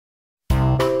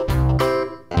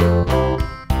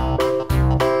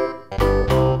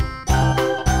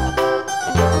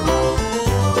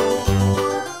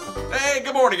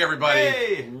everybody.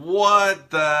 Hey! What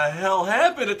the hell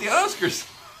happened at the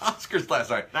Oscars last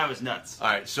night? That was nuts. All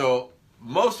right, so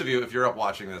most of you, if you're up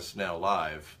watching this now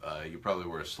live, you probably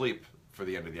were asleep for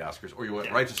the end of the Oscars, or you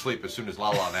went right to sleep as soon as La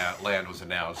La Land was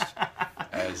announced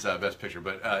as Best Picture.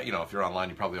 But, you know, if you're online,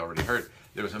 you probably already heard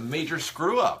there was a major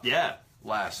screw-up. Yeah.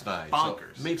 Last night.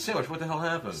 Bonkers. So, Made Sandwich, what the hell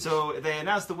happened? So they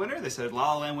announced the winner. They said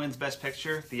La La Land wins Best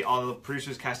Picture. All the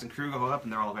producers, cast and crew go up,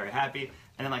 and they're all very happy.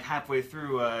 And then, like, halfway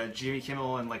through, Jimmy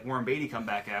Kimmel and, like, Warren Beatty come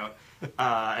back out.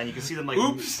 And you can see them, like...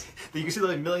 Oops! You can see them,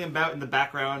 like, milling about in the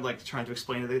background, like, trying to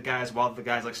explain to the guys while the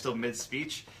guy's, like, still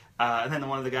mid-speech. And then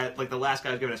one of the guys, like, the last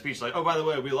guy's giving a speech, like, oh, by the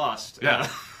way, we lost. Yeah.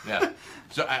 Yeah.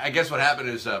 So I guess what happened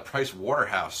is Price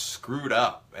Waterhouse screwed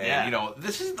up. And, you know,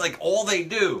 this is, like, all they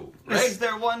do, right? This is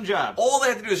their one job. All they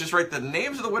have to do is just write the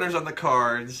names of the winners on the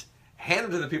cards, hand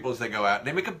them to the people as they go out.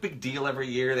 They make a big deal every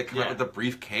year. They come out with the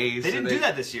briefcase. They didn't do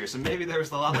that this year, so maybe there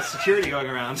was a lot of security going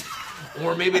around.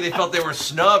 Or maybe they felt they were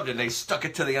snubbed and they stuck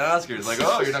it to the Oscars. Like,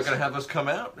 oh, you're not going to have us come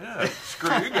out? Yeah,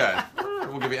 screw you guys.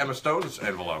 We'll give you Emma Stone's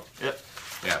envelope. Yep.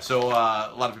 Yeah, so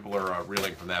a lot of people are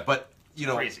reeling from that. But, you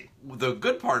know, Crazy. The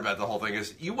good part about the whole thing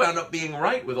is you wound up being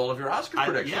right with all of your Oscar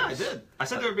predictions. Yeah, I did. I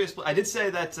said there would be a split. I did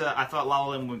say that I thought La La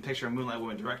Land would win picture and Moonlight would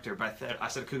win director, but I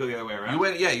said it could go the other way around.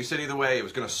 You said either way it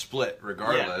was going to split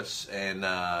regardless.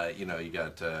 Yeah. And, you know, you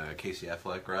got Casey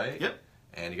Affleck, right? Yep.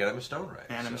 And you got Emma Stone, right?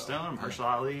 And Emma Stone,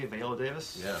 Mahershala Ali, Viola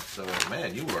Davis. Yeah, so,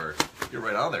 man, you're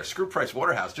right on there. Screw Price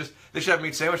Waterhouse. They should have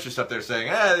Meat Sandwich just up there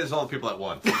saying, there's all the people that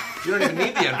won. You don't even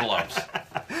need the envelopes.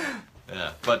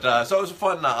 Yeah, but so it was a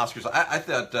fun Oscars. I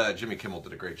thought Jimmy Kimmel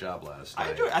did a great job last night.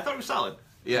 I enjoyed it. I thought he was solid.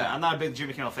 Yeah. I'm not a big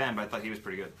Jimmy Kimmel fan, but I thought he was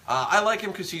pretty good. I like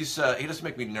him because he doesn't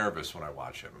make me nervous when I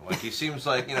watch him. Like, he seems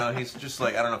like, you know, he's just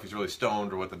like, I don't know if he's really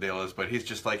stoned or what the deal is, but he's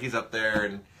just like, he's up there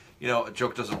and, you know, a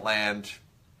joke doesn't land.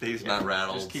 He's not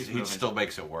rattled. He still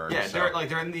makes it work. Yeah, so.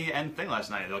 during the end thing last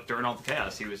night, like during all the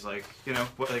chaos, he was like, you know,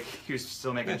 he was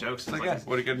still making jokes. And, like,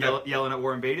 what are you gonna do? Yelling at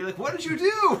Warren Beatty, like, what did you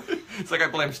do? It's like I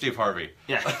blame Steve Harvey.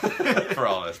 Yeah. For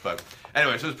all this, but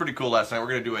anyway, so it was pretty cool last night. We're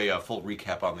gonna do a full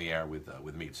recap on the air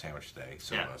with Meat Sandwich today,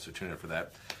 so so tune in for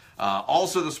that.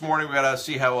 Also this morning we gotta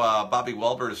see how Bobby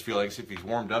Welber is feeling, see if he's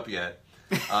warmed up yet.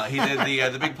 He did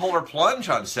the big polar plunge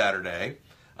on Saturday.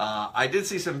 I did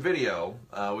see some video.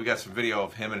 We got some video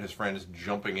of him and his friends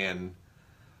jumping in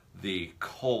the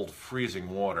cold,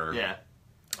 freezing water. Yeah.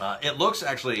 It looks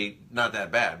actually not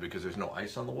that bad because there's no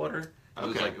ice on the water.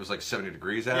 It was like 70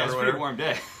 degrees out. Yeah, it's a pretty warm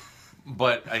day.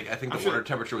 But I think the water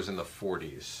temperature was in the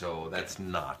 40s, so that's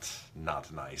not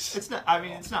nice. It's not. I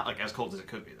mean, it's not like as cold as it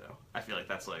could be, though. I feel like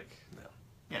that's like,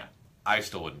 yeah. I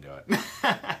still wouldn't do it.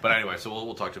 But anyway, so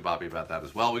we'll talk to Bobby about that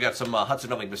as well. We got some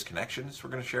Hudson Valley Missed Connections we're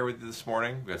going to share with you this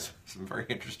morning. We got some very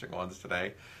interesting ones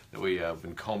today that we have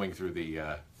been combing through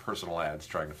the personal ads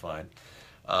trying to find.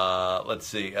 Let's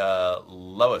see.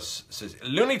 Lois says,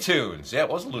 Looney Tunes. Yeah, it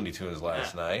was Looney Tunes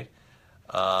last night.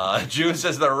 June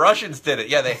says the Russians did it.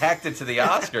 Yeah, they hacked it to the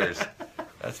Oscars.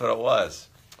 That's what it was.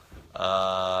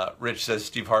 Rich says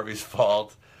Steve Harvey's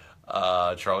fault.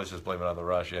 Charlie says blame it on the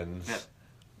Russians. Yeah.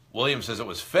 William says it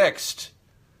was fixed.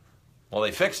 Well,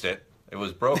 they fixed it. It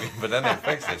was broken, but then they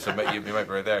fixed it. So you might be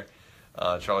right there.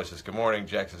 Charlie says good morning.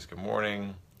 Jack says good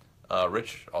morning.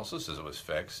 Rich also says it was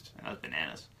fixed. That was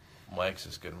bananas. Mike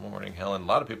says good morning. Helen, a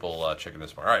lot of people checking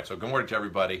this morning. All right, so good morning to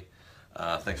everybody.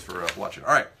 Thanks for watching.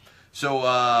 All right, so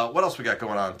what else we got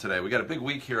going on today? We got a big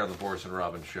week here on the Boris and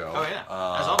Robyn Show. Oh yeah,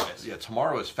 as always. Yeah,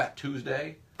 tomorrow is Fat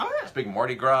Tuesday. Oh yeah, it's big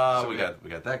Mardi Gras. So we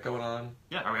got that going on.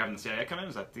 Yeah, are we having the CIA come in?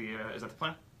 Is that the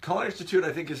plan? Culinary Institute,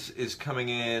 I think, is coming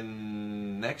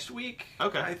in next week.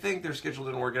 Okay. I think they're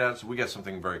scheduled to work it out, so we got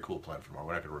something very cool planned for tomorrow.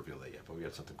 We're not going to reveal that yet, but we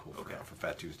got something cool for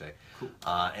Fat Tuesday. Cool.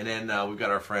 And then we've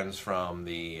got our friends from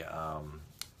the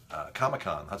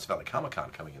Comic-Con, Hudson Valley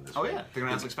Comic-Con coming in this week. Oh, yeah. They're going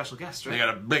to have some special guests, right? They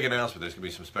got a big announcement. There's going to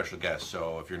be some special guests,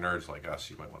 so if you're nerds like us,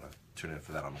 you might want to tune in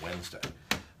for that on Wednesday.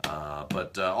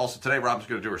 But also today, Robyn's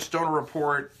going to do her Stoner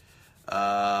Report.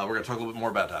 We're going to talk a little bit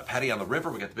more about Patty on the River.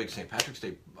 We got the big St. Patrick's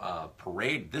Day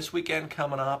parade this weekend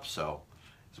coming up. So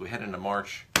as we head into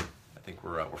March, I think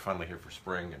we're finally here for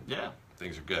spring, and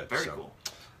things are good. Very cool.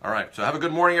 All right, so have a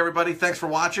good morning, everybody. Thanks for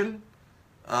watching.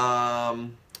 I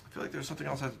feel like there's something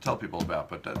else I have to tell people about,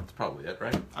 but that's probably it,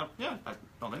 right? Yeah, I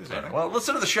don't think there's anything. Well,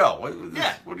 listen to the show.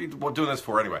 What are you doing this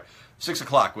for anyway? 6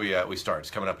 o'clock we start.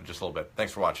 It's coming up in just a little bit.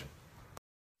 Thanks for watching.